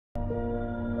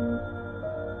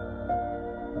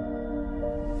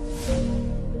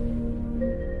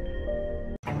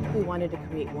wanted to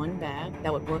create one bag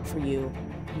that would work for you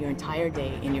your entire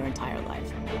day in your entire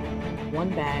life.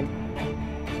 One bag,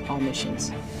 all missions.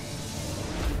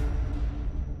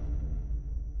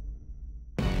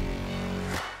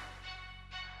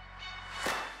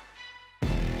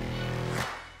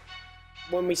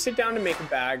 When we sit down to make a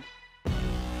bag,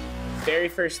 very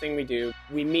first thing we do,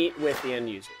 we meet with the end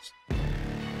users.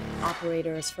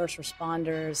 Operators, first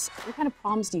responders, what kind of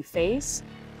problems do you face?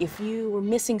 If you were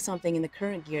missing something in the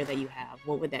current gear that you have,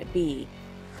 what would that be?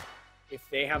 If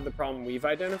they have the problem we've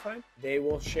identified, they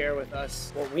will share with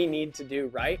us what we need to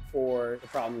do right for the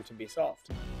problem to be solved.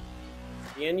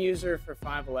 The end user for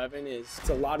 511 it's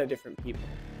a lot of different people,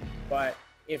 but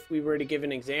if we were to give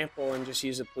an example and just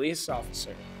use a police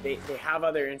officer, they have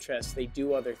other interests, they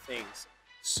do other things.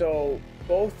 So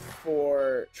both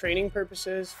for training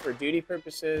purposes, for duty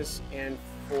purposes, and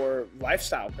for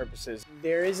lifestyle purposes,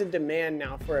 there is a demand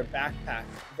now for a backpack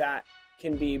that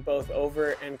can be both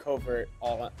overt and covert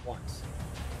all at once.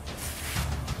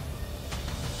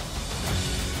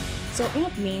 So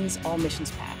AMP means all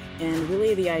missions pack. And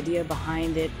really the idea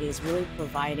behind it is really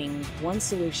providing one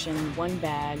solution, one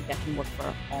bag that can work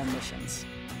for all missions.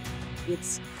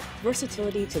 It's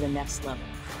versatility to the next level.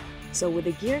 So with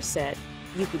a gear set,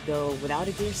 you could go without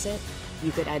a gear set.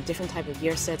 You could add different type of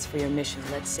gear sets for your mission.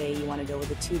 Let's say you want to go with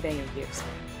a 2-banger gear set,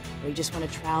 or you just want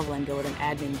to travel and go with an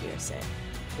admin gear set,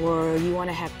 or you want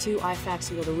to have 2 IFACs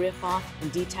to be able to rip off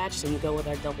and detach, so you go with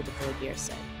our double deploy gear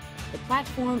set. The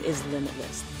platform is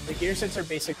limitless. The gear sets are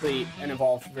basically an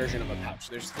evolved version of a pouch.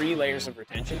 There's 3 layers of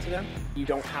retention to them. You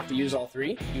don't have to use all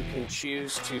 3. You can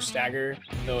choose to stagger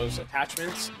those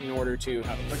attachments in order to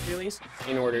have a quick release,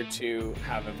 in order to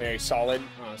have a very solid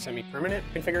semi-permanent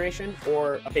configuration,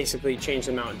 or basically change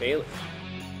them out daily.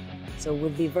 So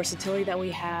with the versatility that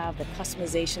we have, the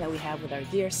customization that we have with our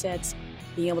gear sets,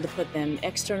 being able to put them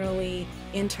externally,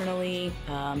 internally,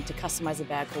 to customize the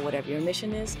bag for whatever your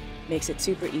mission is, makes it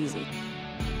super easy.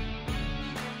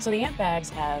 So the AMP bags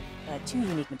have 2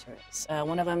 unique materials.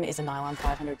 One of them is a nylon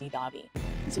 500D Dobby.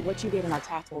 And so what you get in our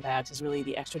tactical bags is really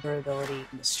the extra durability,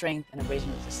 and the strength and abrasion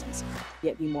resistance,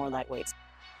 yet be more lightweight.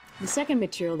 The second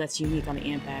material that's unique on the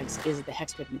AMP bags is the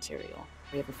hex grip material.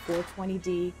 We have a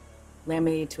 420D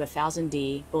laminated to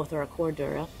 1000D. Both are a core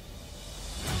dura.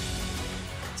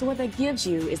 So what that gives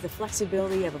you is the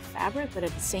flexibility of a fabric, but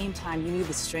at the same time, you need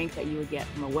the strength that you would get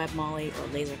from a web molly or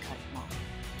laser cut molly.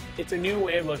 It's a new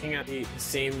way of looking at the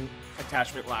same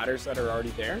attachment ladders that are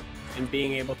already there and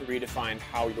being able to redefine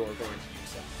how you're going to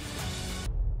use them.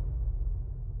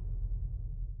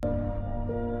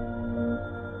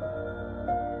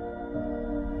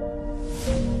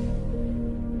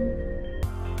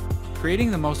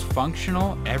 Creating the most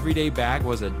functional, everyday bag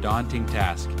was a daunting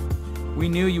task. We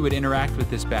knew you would interact with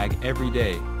this bag every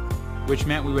day, which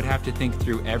meant we would have to think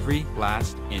through every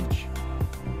last inch.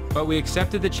 But we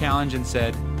accepted the challenge and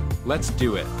said, let's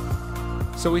do it.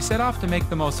 So we set off to make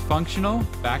the most functional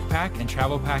backpack and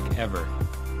travel pack ever.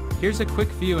 Here's a quick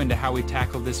view into how we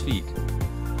tackled this feat.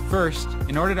 First,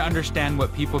 in order to understand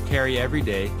what people carry every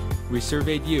day, we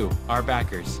surveyed you, our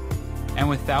backers. And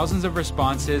with thousands of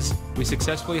responses, we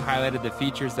successfully highlighted the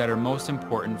features that are most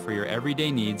important for your everyday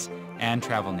needs and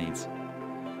travel needs.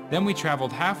 Then we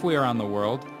traveled halfway around the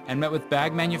world and met with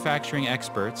bag manufacturing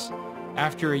experts.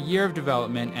 After a year of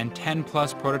development and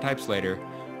 10+ prototypes later,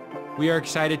 we are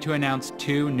excited to announce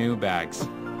 2 new bags.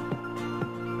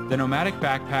 The Nomadic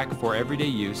Backpack for everyday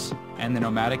use and the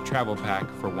Nomadic Travel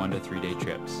Pack for 1 to 3 day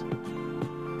trips.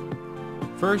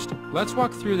 First, let's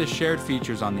walk through the shared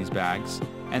features on these bags,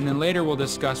 and then later we'll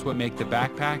discuss what make the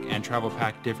backpack and travel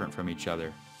pack different from each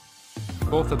other.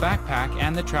 Both the backpack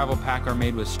and the travel pack are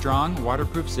made with strong,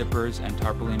 waterproof zippers and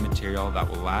tarpaulin material that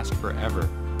will last forever.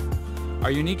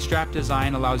 Our unique strap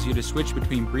design allows you to switch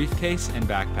between briefcase and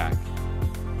backpack.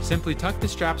 Simply tuck the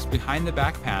straps behind the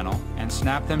back panel and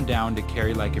snap them down to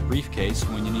carry like a briefcase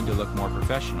when you need to look more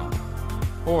professional.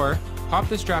 Or pop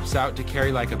the straps out to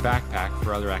carry like a backpack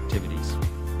for other activities.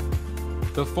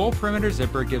 The full perimeter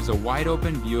zipper gives a wide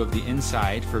open view of the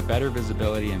inside for better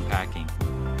visibility and packing.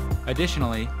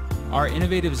 Additionally, our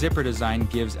innovative zipper design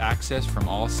gives access from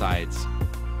all sides.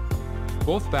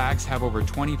 Both bags have over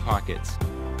 20 pockets,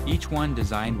 each one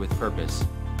designed with purpose.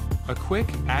 A quick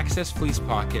access fleece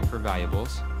pocket for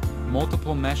valuables,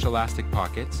 multiple mesh elastic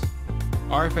pockets,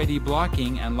 RFID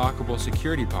blocking and lockable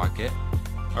security pocket,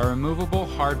 a removable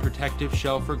hard protective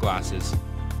shell for glasses,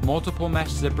 multiple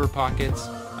mesh zipper pockets,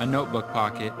 a notebook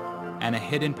pocket, and a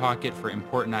hidden pocket for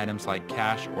important items like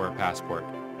cash or a passport.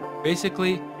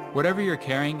 Basically, whatever you're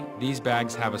carrying, these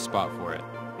bags have a spot for it.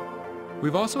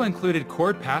 We've also included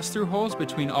cord pass-through holes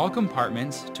between all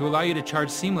compartments to allow you to charge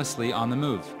seamlessly on the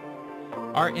move.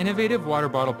 Our innovative water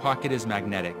bottle pocket is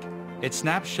magnetic. It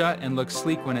snaps shut and looks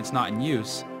sleek when it's not in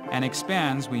use, and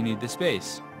expands when you need the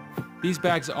space. These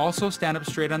bags also stand up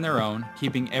straight on their own,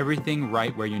 keeping everything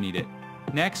right where you need it.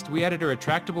 Next, we added a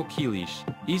retractable key leash.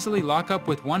 Easily lock up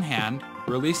with one hand,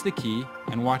 release the key,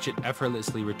 and watch it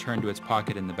effortlessly return to its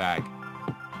pocket in the bag.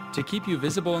 To keep you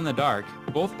visible in the dark,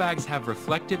 both bags have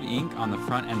reflective ink on the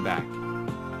front and back.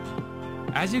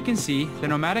 As you can see, the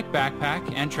Nomadic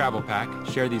Backpack and Travel Pack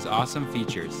share these awesome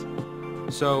features.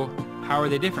 So, how are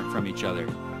they different from each other?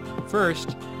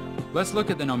 First, let's look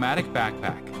at the Nomadic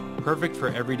Backpack, perfect for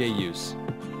everyday use.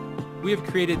 We have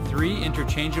created 3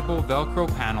 interchangeable Velcro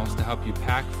panels to help you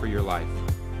pack for your life.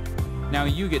 Now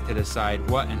you get to decide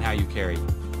what and how you carry.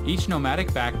 Each Nomadic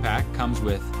Backpack comes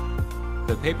with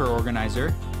the paper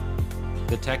organizer,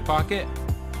 the tech pocket,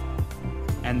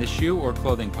 and the shoe or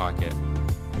clothing pocket.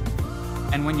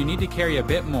 And when you need to carry a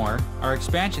bit more, our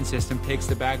expansion system takes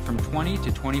the bag from 20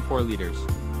 to 24 liters.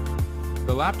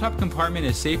 The laptop compartment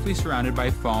is safely surrounded by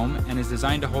foam and is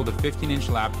designed to hold a 15-inch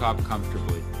laptop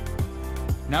comfortably.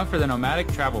 Now for the Nomadic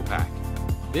Travel Pack.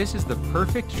 This is the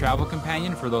perfect travel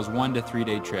companion for those 1 to 3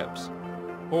 day trips,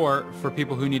 or for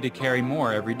people who need to carry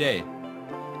more every day.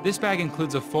 This bag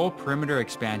includes a full perimeter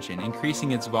expansion,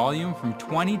 increasing its volume from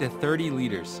 20 to 30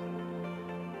 liters.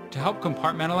 To help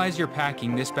compartmentalize your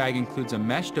packing, this bag includes a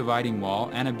mesh dividing wall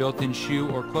and a built-in shoe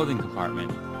or clothing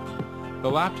compartment. The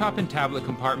laptop and tablet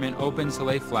compartment opens to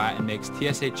lay flat and makes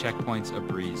TSA checkpoints a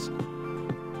breeze.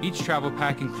 Each travel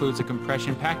pack includes a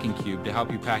compression packing cube to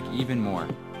help you pack even more.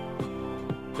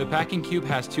 The packing cube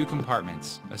has 2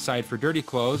 compartments, a side for dirty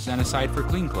clothes and a side for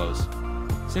clean clothes.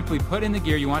 Simply put in the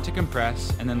gear you want to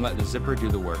compress and then let the zipper do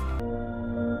the work.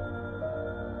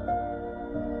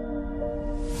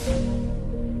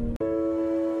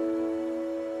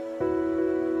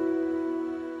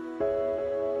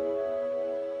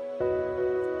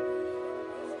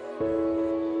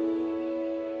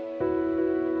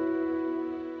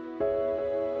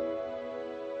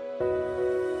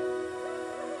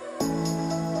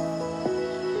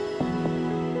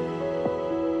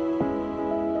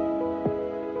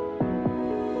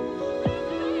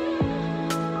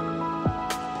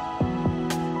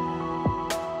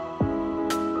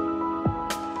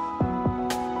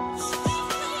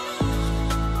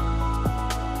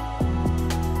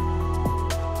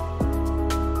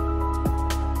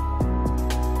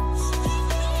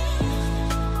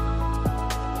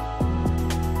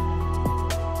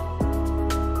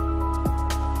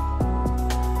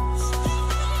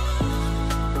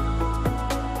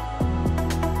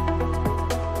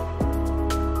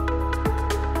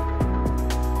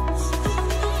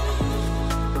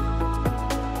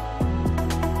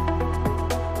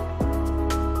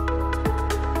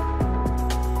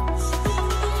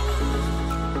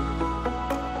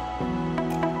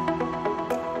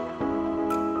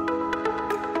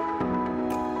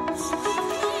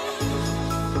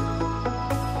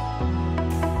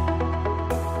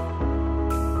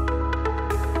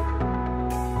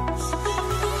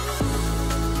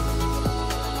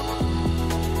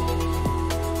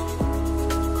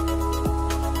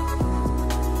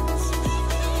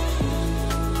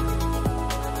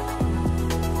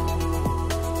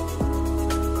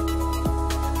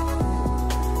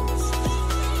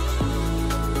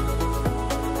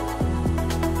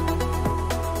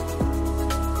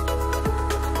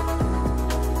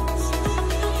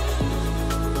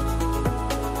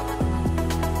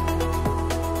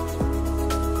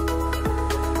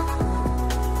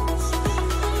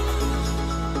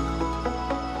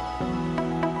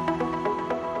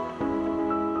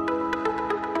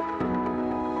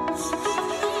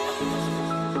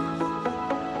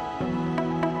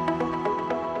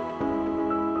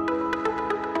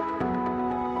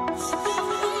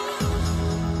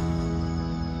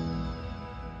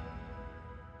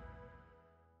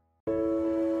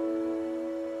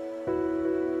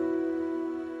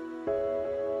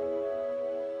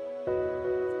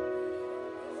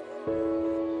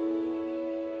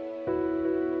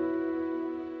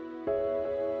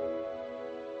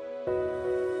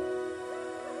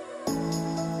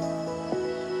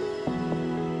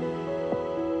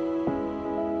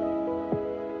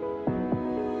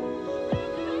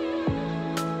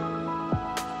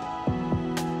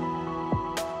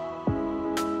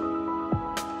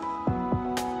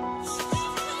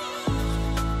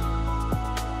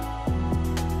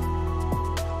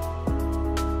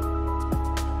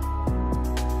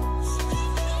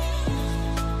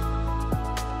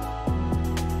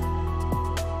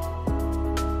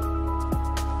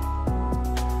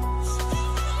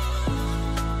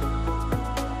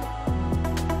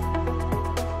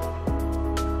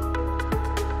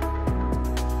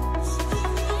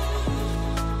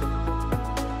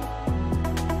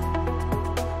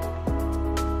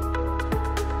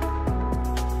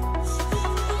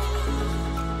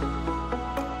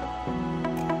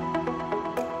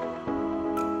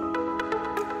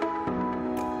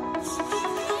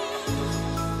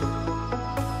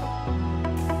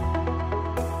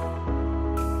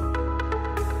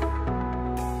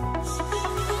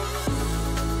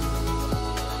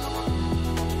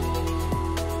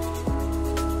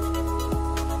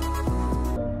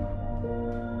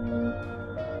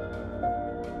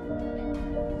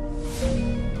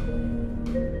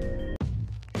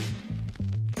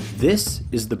 This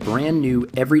is the brand new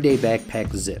Everyday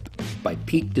Backpack Zip by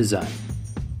Peak Design.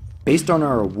 Based on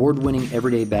our award-winning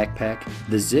Everyday Backpack,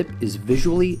 the Zip is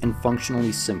visually and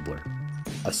functionally simpler.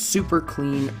 A super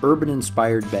clean,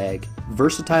 urban-inspired bag,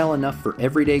 versatile enough for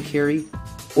everyday carry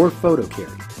or photo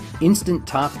carry. Instant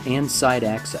top and side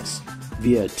access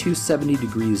via a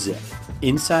 270-degree zip.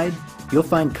 Inside, you'll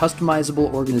find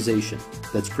customizable organization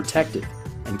that's protective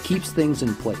and keeps things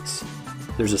in place.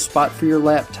 There's a spot for your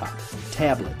laptop,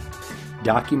 tablet,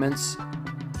 documents,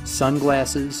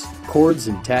 sunglasses, cords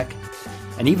and tech,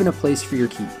 and even a place for your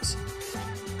keys.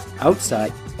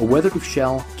 Outside, a weatherproof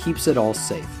shell keeps it all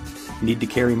safe. Need to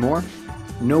carry more?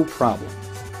 No problem.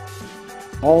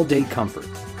 All-day comfort,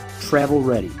 travel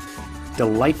ready,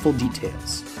 delightful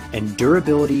details, and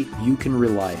durability you can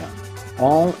rely on,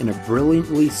 all in a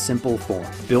brilliantly simple form,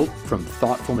 built from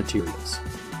thoughtful materials.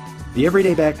 The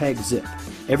Everyday Backpack Zip,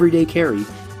 everyday carry,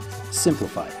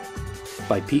 simplified,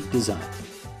 by Peak Design.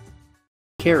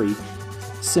 Carry,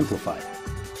 simplified,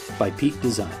 by Peak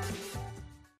Design.